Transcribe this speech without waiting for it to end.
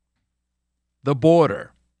The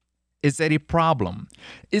border. Is it a problem?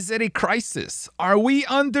 Is it a crisis? Are we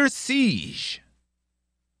under siege?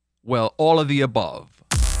 Well, all of the above.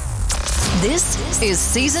 This is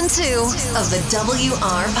season 2 of the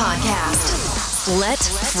WR podcast. Let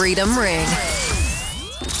freedom ring.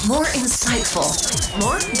 More insightful,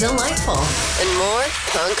 more delightful, and more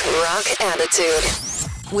punk rock attitude.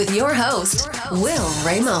 With your host, Will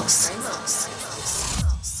Ramos.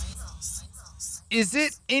 Is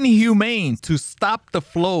it inhumane to stop the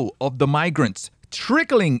flow of the migrants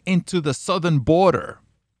trickling into the southern border?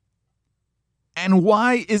 And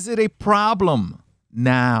why is it a problem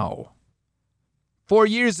now? 4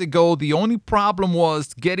 years ago, the only problem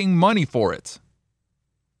was getting money for it.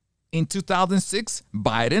 In 2006,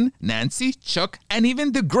 Biden, Nancy, Chuck, and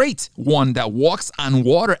even the great one that walks on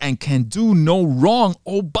water and can do no wrong,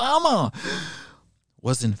 Obama,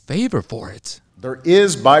 was in favor for it. There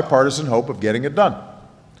is bipartisan hope of getting it done.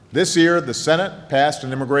 This year, the Senate passed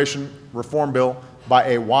an immigration reform bill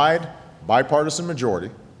by a wide bipartisan majority,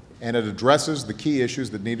 and it addresses the key issues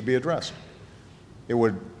that need to be addressed. It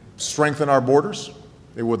would strengthen our borders.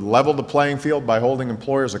 It would level the playing field by holding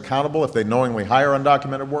employers accountable if they knowingly hire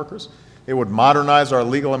undocumented workers. It would modernize our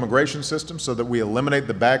legal immigration system so that we eliminate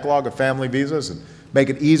the backlog of family visas and make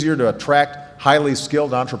it easier to attract highly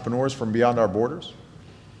skilled entrepreneurs from beyond our borders.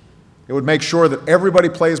 It would make sure that everybody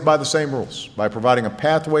plays by the same rules by providing a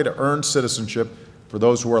pathway to earn citizenship for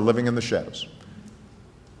those who are living in the shadows.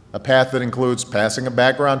 A path that includes passing a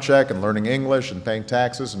background check and learning English and paying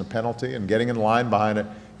taxes and a penalty and getting in line behind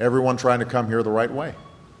everyone trying to come here the right way.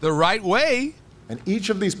 The right way? And each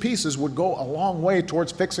of these pieces would go a long way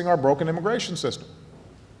towards fixing our broken immigration system.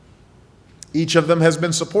 Each of them has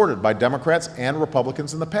been supported by Democrats and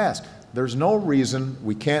Republicans in the past. There's no reason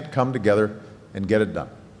we can't come together and get it done.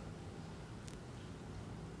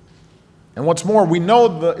 And what's more, we know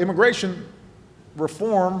the immigration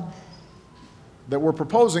reform that we're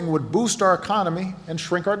proposing would boost our economy and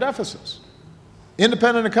shrink our deficits.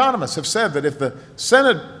 Independent economists have said that if the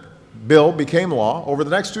Senate bill became law over the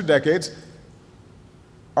next 2 decades,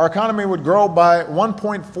 our economy would grow by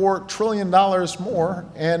 $1.4 trillion more,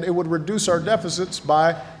 and it would reduce our deficits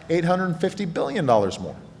by $850 billion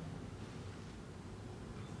more.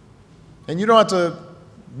 And you don't have to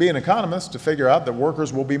be an economist to figure out that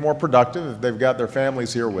workers will be more productive if they've got their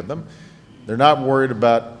families here with them. They're not worried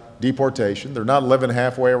about deportation. They're not living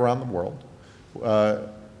halfway around the world.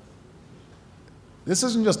 This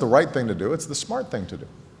isn't just the right thing to do, it's the smart thing to do.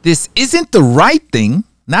 This isn't the right thing.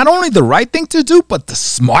 Not only the right thing to do, but the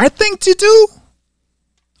smart thing to do?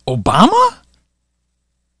 Obama?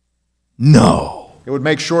 No. It would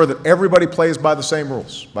make sure that everybody plays by the same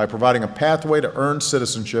rules by providing a pathway to earn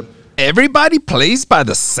citizenship. Everybody plays by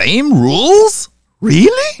the same rules?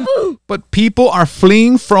 Really? But people are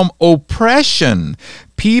fleeing from oppression.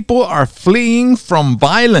 People are fleeing from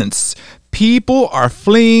violence. People are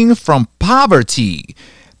fleeing from poverty.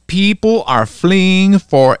 People are fleeing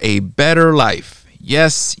for a better life.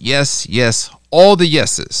 Yes, yes, yes, all the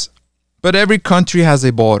yeses. But every country has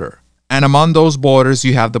a border. And among those borders,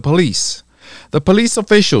 you have the police. The police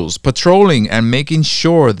officials patrolling and making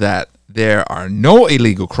sure that there are no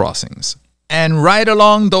illegal crossings. And right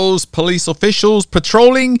along those police officials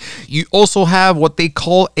patrolling, you also have what they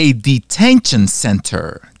call a detention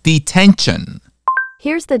center. Detention.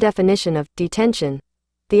 Here's the definition of detention.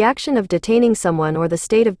 The action of detaining someone or the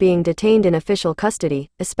state of being detained in official custody,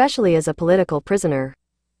 especially as a political prisoner.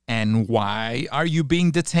 And why are you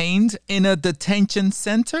being detained in a detention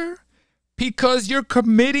center? Because you're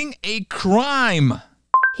committing a crime.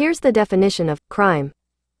 Here's the definition of crime.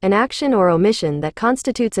 An action or omission that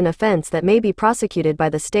constitutes an offense that may be prosecuted by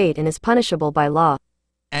the state and is punishable by law.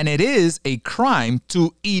 And it is a crime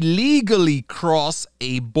to illegally cross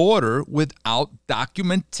a border without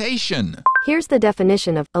documentation. Here's the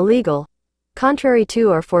definition of illegal. Contrary to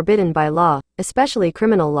or forbidden by law, especially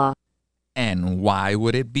criminal law. And why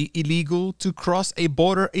would it be illegal to cross a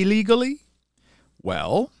border illegally?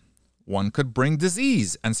 Well, one could bring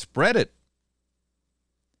disease and spread it.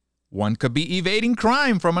 One could be evading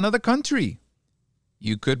crime from another country.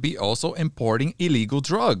 You could be also importing illegal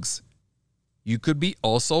drugs. You could be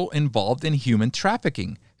also involved in human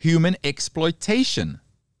trafficking, human exploitation.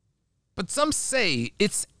 But some say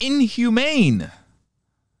it's inhumane.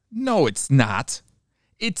 No, it's not.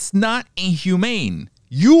 It's not inhumane.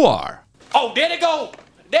 You are. Oh, there they go.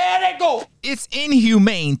 There they go. It's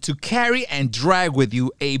inhumane to carry and drag with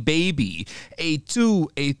you a baby, a 2,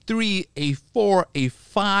 a 3, a 4, a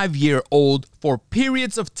 5-year-old for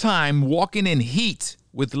periods of time walking in heat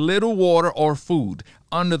with little water or food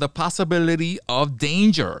under the possibility of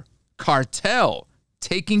danger, cartel,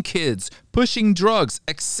 taking kids, pushing drugs,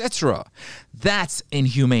 etc. That's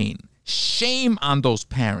inhumane. Shame on those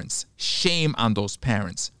parents. Shame on those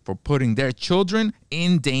parents for putting their children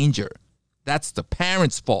in danger. That's the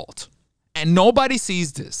parents' fault. And nobody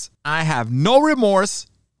sees this. I have no remorse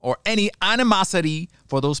or any animosity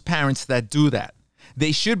for those parents that do that.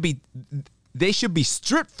 They should be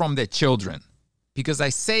stripped from their children. Because I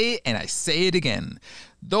say it and I say it again.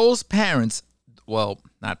 Those parents, well,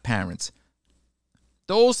 not parents,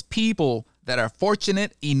 those people that are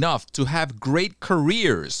fortunate enough to have great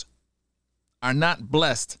careers are not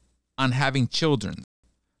blessed on having children.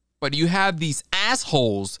 But you have these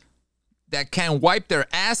assholes that can wipe their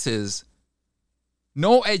asses,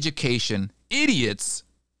 no education, idiots,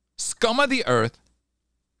 scum of the earth,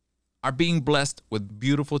 are being blessed with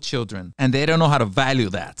beautiful children. And they don't know how to value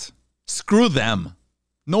that. Screw them.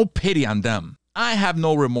 No pity on them. I have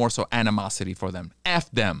no remorse or animosity for them.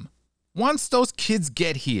 F them. Once those kids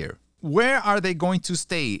get here, where are they going to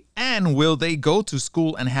stay? And will they go to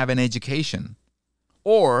school and have an education?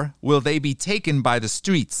 Or will they be taken by the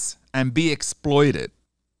streets and be exploited?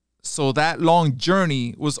 So that long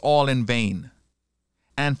journey was all in vain.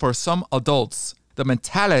 And for some adults, the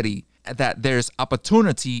mentality that there's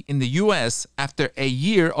opportunity in the U.S. after a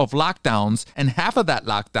year of lockdowns, and half of that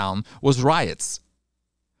lockdown was riots.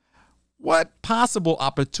 What possible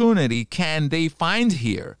opportunity can they find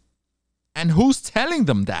here? And who's telling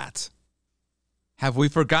them that? Have we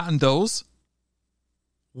forgotten those?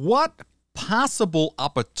 What possible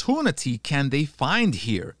opportunity can they find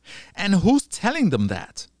here? And who's telling them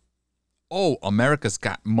that? Oh, America's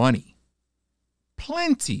got money.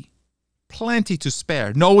 Plenty to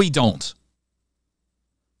spare. No, we don't.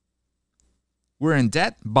 We're in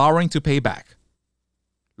debt, borrowing to pay back.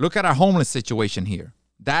 Look at our homeless situation here.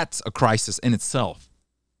 That's a crisis in itself.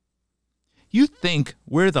 You think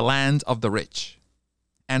we're the land of the rich.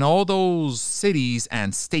 And all those cities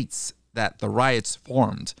and states that the riots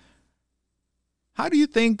formed, how do you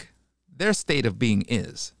think their state of being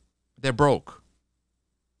is? They're broke.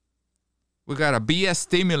 We got a BS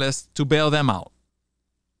stimulus to bail them out.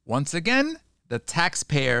 Once again, the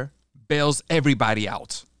taxpayer bails everybody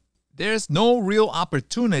out. There's no real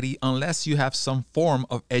opportunity unless you have some form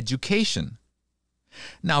of education.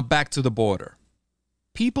 Now back to the border.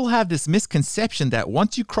 People have this misconception that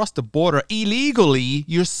once you cross the border illegally,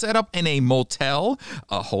 you're set up in a motel,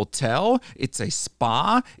 a hotel, it's a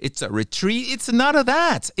spa, it's a retreat. It's none of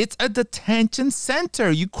that. It's a detention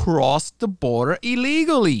center. You cross the border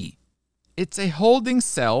illegally. It's a holding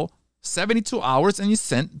cell, 72 hours, and you're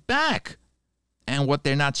sent back. And what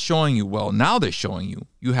they're not showing you, well, now they're showing you.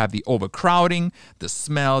 You have the overcrowding, the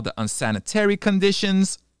smell, the unsanitary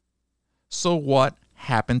conditions. So what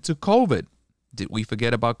happened to COVID? Did we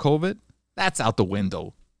forget about COVID? That's out the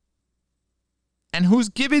window. And who's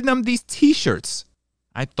giving them these t-shirts?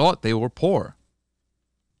 I thought they were poor.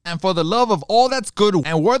 And for the love of all that's good,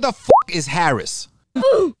 and where the fuck is Harris?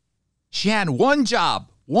 She had one job,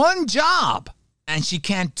 and she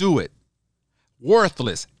can't do it.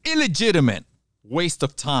 Worthless, illegitimate, waste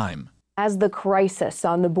of time. As the crisis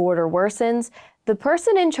on the border worsens, the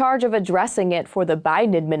person in charge of addressing it for the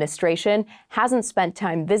Biden administration hasn't spent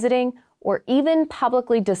time visiting or even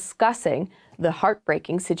publicly discussing the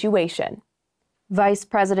heartbreaking situation. Vice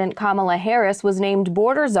President Kamala Harris was named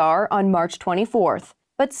border czar on March 24th.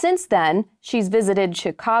 But since then, she's visited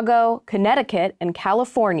Chicago, Connecticut, and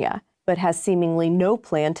California, but has seemingly no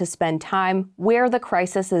plan to spend time where the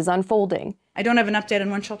crisis is unfolding. I don't have an update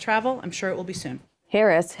on when she'll travel. I'm sure it will be soon.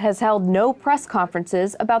 Harris has held no press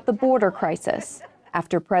conferences about the border crisis.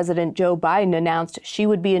 After President Joe Biden announced she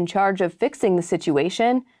would be in charge of fixing the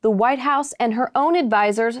situation, the White House and her own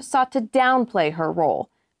advisors sought to downplay her role,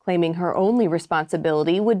 claiming her only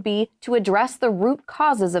responsibility would be to address the root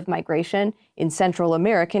causes of migration in Central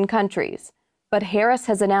American countries. But Harris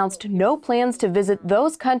has announced no plans to visit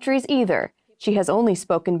those countries either. She has only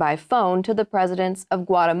spoken by phone to the presidents of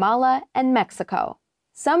Guatemala and Mexico.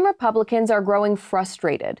 Some Republicans are growing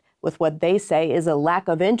frustrated with what they say is a lack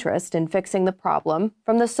of interest in fixing the problem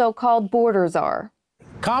from the so-called border czar.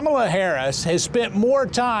 Kamala Harris has spent more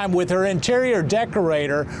time with her interior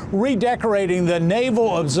decorator redecorating the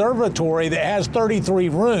Naval Observatory that has 33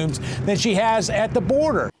 rooms than she has at the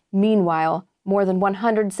border. Meanwhile, more than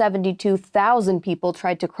 172,000 people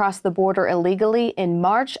tried to cross the border illegally in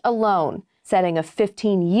March alone, setting a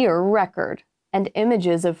 15-year record. And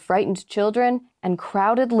images of frightened children and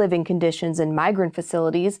crowded living conditions in migrant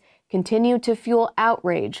facilities continue to fuel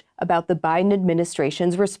outrage about the Biden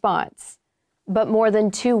administration's response. But more than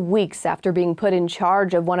 2 weeks after being put in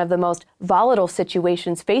charge of one of the most volatile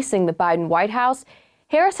situations facing the Biden White House,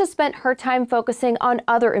 Harris has spent her time focusing on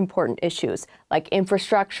other important issues like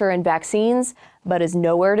infrastructure and vaccines, but is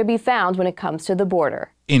nowhere to be found when it comes to the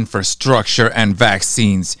border. Infrastructure and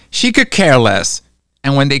vaccines. She could care less.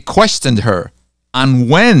 And when they questioned her on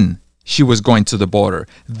when she was going to the border,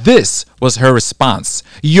 this was her response.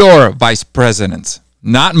 You're vice president,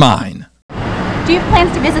 not mine. Do you have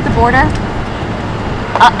plans to visit the border?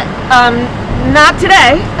 Not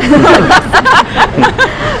today.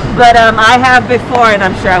 But I have before, and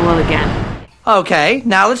I'm sure I will again. Okay,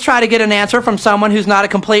 now let's try to get an answer from someone who's not a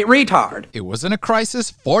complete retard. It wasn't a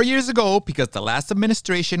crisis 4 years ago because the last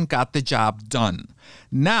administration got the job done.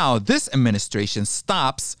 Now this administration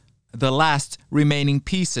stops the last remaining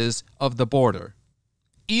pieces of the border.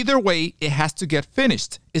 Either way, it has to get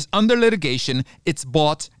finished. It's under litigation. It's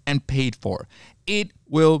bought and paid for. It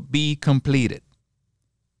will be completed.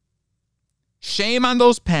 Shame on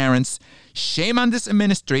those parents, shame on this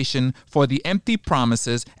administration for the empty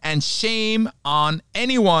promises, and shame on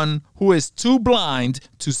anyone who is too blind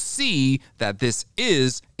to see that this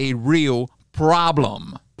is a real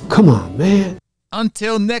problem. Come on, man.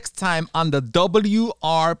 Until next time on the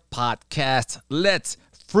WR Podcast, let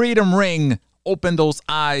freedom ring. Open those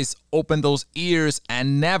eyes, open those ears,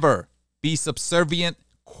 and never be subservient.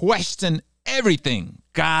 Question everything.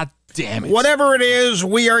 God damn it. Whatever it is,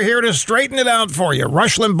 we are here to straighten it out for you.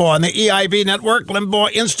 Rush Limbaugh and the EIB Network,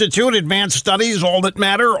 Limbaugh Institute, Advanced Studies, all that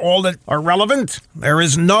matter, all that are relevant. There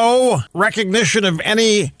is no recognition of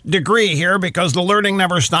any degree here because the learning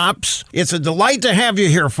never stops. It's a delight to have you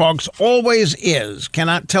here, folks. Always is.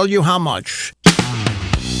 Cannot tell you how much.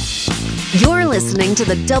 You're listening to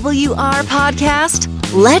the WR Podcast,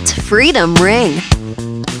 Let Freedom Ring.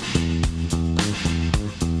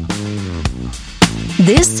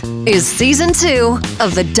 This is Season 2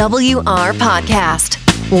 of the WR Podcast,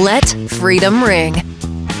 Let Freedom Ring.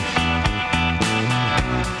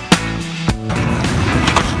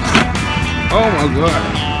 Oh my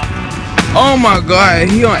God. Oh my God,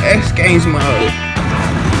 he on X Games mode.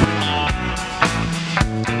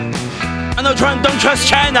 Don't trust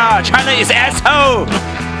China. China is asshole.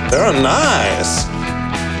 They're nice.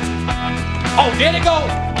 Oh, there they go.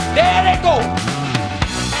 There they go.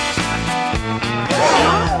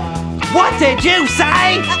 What did you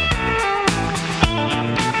say?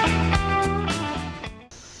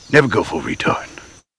 Never go for a retard.